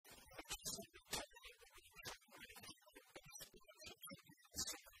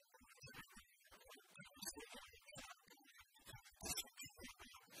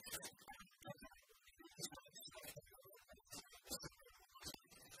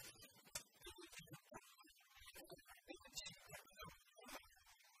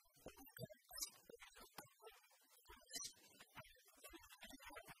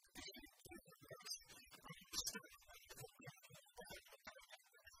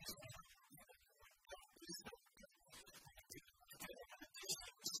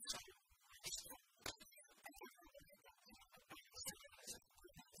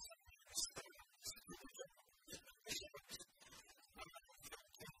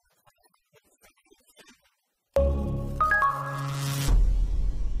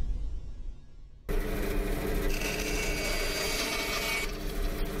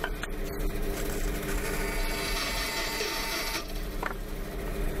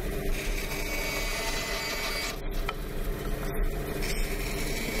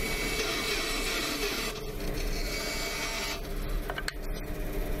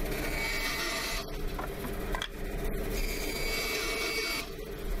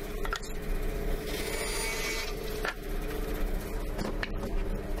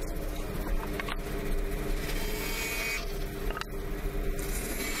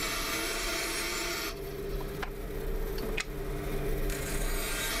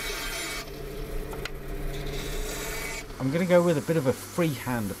I'm going to go with a bit of a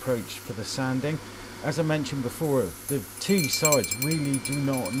freehand approach for the sanding. As I mentioned before, the two sides really do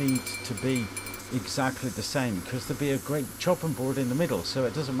not need to be exactly the same, because there'll be a great chopping board in the middle, so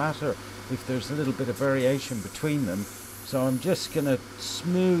it doesn't matter if there's a little bit of variation between them. So I'm just going to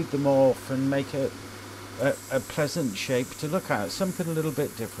smooth them off and make it a pleasant shape to look at, something a little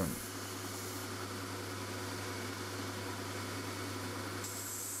bit different.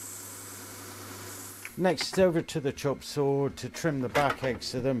 Next, over to the chop saw to trim the back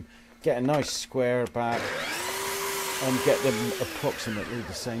eggs of them, get a nice square back and get them approximately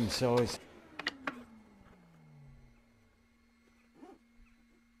the same size.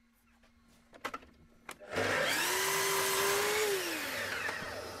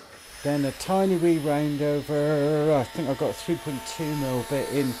 Then a tiny wee round over, I think I've got a 3.2mm bit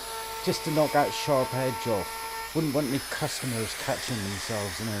in, just to knock that sharp edge off. Wouldn't want any customers catching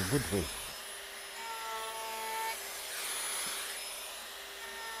themselves in there, would we?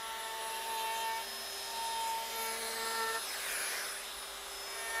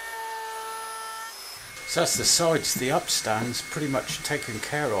 So that's the sides, the upstands pretty much taken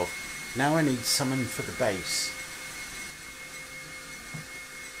care of. Now I need something for the base.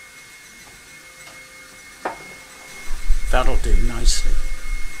 That'll do nicely.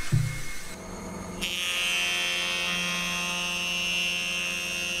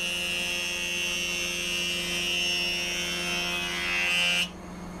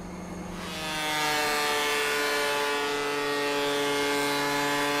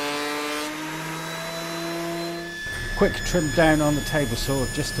 Quick trim down on the table saw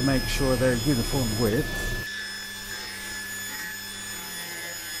just to make sure they're uniform width.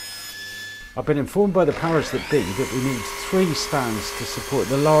 I've been informed by the powers that be that we need 3 stands to support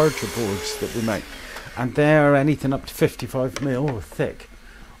the larger boards that we make, and they're anything up to 55mm thick.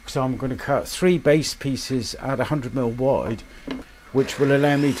 So I'm going to cut 3 base pieces at 100mm wide, which will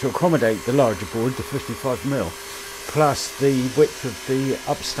allow me to accommodate the larger board, the 55mm, plus the width of the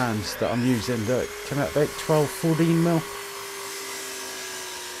upstands that I'm using that come out about 12-14mm.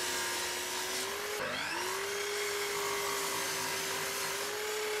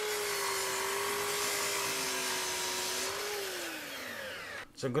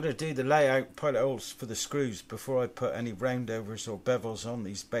 So I'm going to do the layout pilot holes for the screws before I put any roundovers or bevels on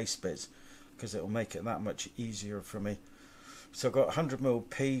these base bits, because it will make it that much easier for me. So I've got a 100mm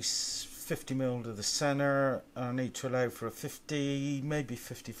piece, 50mm to the center. I need to allow for a 50, maybe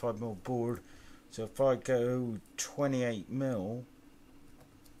 55mm board. So if I go 28mm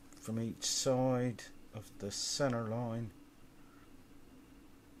from each side of the center line,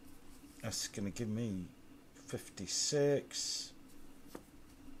 that's going to give me 56.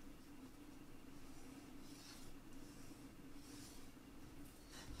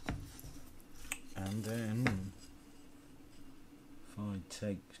 And then if I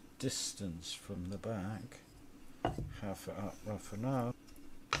take distance from the back, half it up rough enough,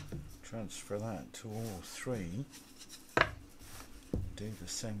 transfer that to all 3, do the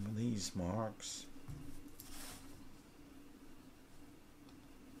same with these marks.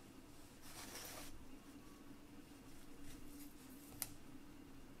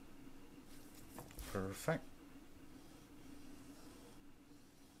 Perfect.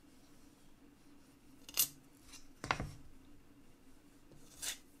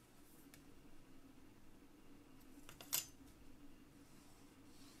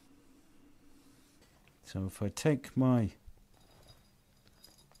 So if I take my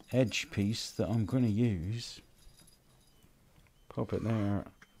edge piece that I'm going to use, pop it there,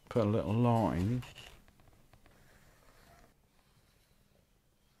 put a little line,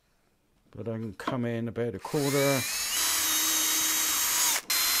 but I can come in about 1/4.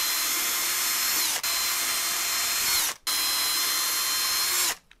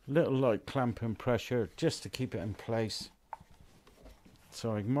 Little light clamping pressure just to keep it in place.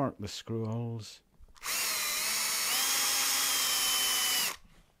 So I mark the screw holes.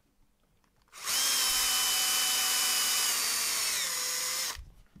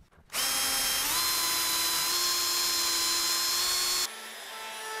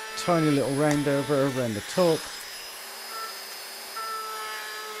 Tiny little roundover around the top.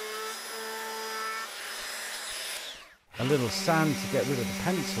 A little sand to get rid of the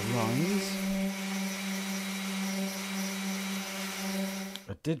pencil lines.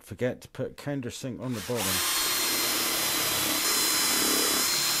 I did forget to put countersink on the bottom.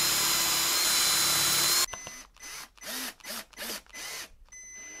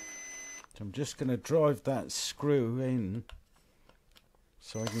 So I'm just going to drive that screw in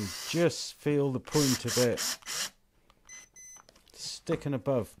so I can just feel the point of it sticking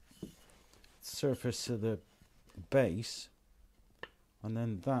above the surface of the base, and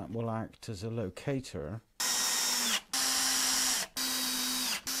then that will act as a locator.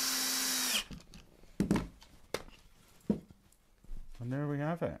 And there we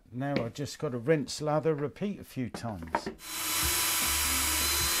have it. Now I've just got to rinse, lather, repeat a few times.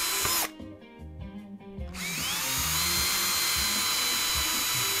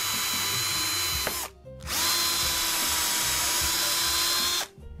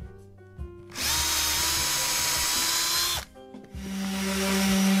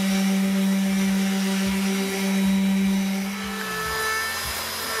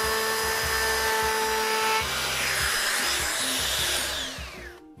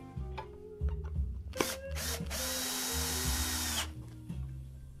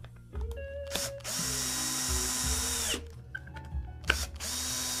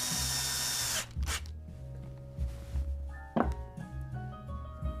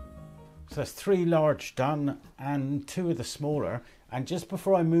 So there's 3 large done and 2 of the smaller. And just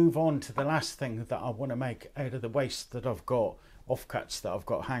before I move on to the last thing that I want to make out of the waste that I've got, offcuts that I've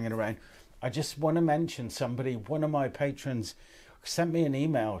got hanging around, I just want to mention somebody, one of my patrons sent me an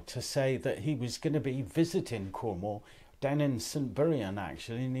email to say that he was going to be visiting Cornwall, down in St Buryan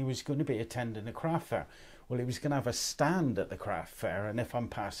actually, and he was going to be attending a craft fair. Well, he was going to have a stand at the craft fair, and if I'm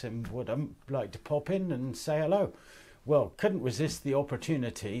passing, would I like to pop in and say hello? Well, couldn't resist the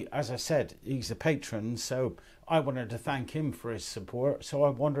opportunity. As I said, he's a patron, so I wanted to thank him for his support. So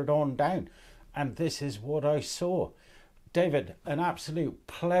I wandered on down, and this is what I saw. David, an absolute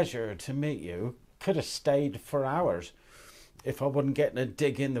pleasure to meet you. Could have stayed for hours if I wasn't getting a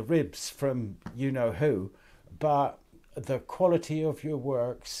dig in the ribs from you-know-who. But the quality of your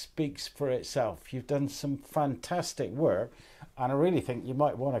work speaks for itself. You've done some fantastic work, and I really think you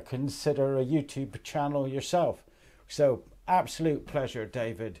might want to consider a YouTube channel yourself. So, absolute pleasure,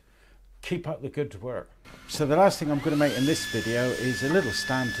 David. Keep up the good work. So the last thing I'm going to make in this video is a little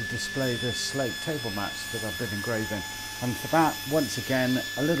stand to display the slate table mats that I've been engraving. And for that, once again,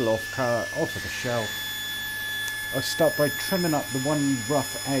 a little offcut off of the shelf. I'll start by trimming up the one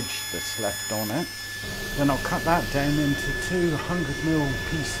rough edge that's left on it. Then I'll cut that down into 200mm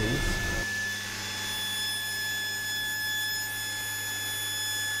pieces.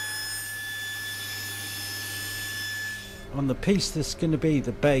 On the piece that's going to be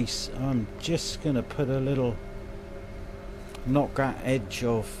the base, I'm just going to put a little, knock that edge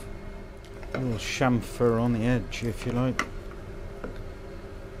off, a little chamfer on the edge if you like.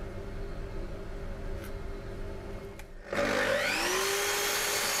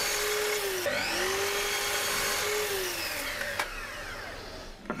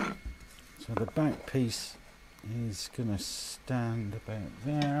 So the back piece is going to stand about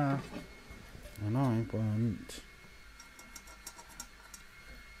there, and I want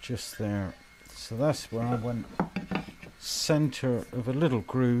just there. So that's where I want center of a little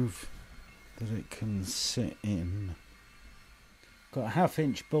groove that it can sit in. Got a 1/2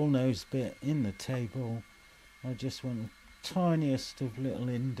 inch bullnose bit in the table. I just want the tiniest of little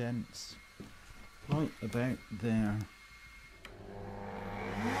indents right about there.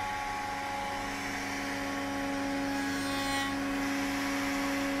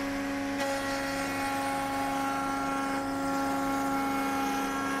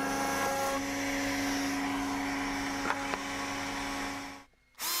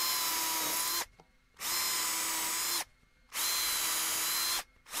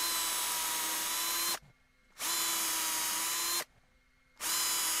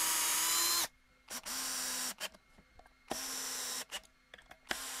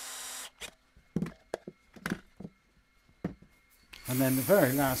 And then the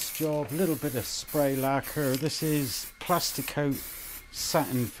very last job, a little bit of spray lacquer. This is Plasticoat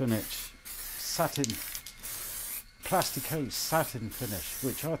satin finish, Plasticoat satin finish,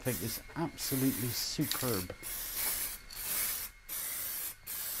 which I think is absolutely superb.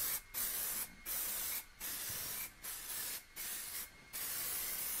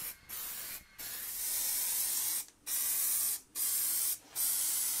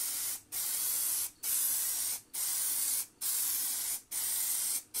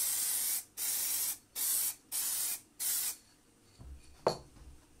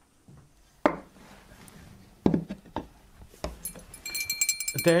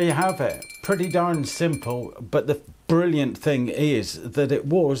 There you have it. Pretty darn simple, but the brilliant thing is that it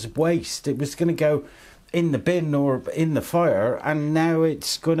was waste. It was going to go in the bin or in the fire, and now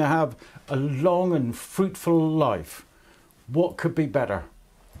it's going to have a long and fruitful life. What could be better?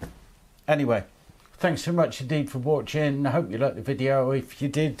 Anyway, thanks so much indeed for watching. I hope you liked the video. If you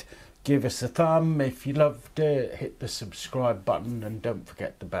did, give us a thumb. If you loved it, hit the subscribe button and don't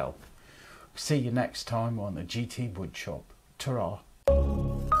forget the bell. See you next time on the GT Woodshop. Ta-ra.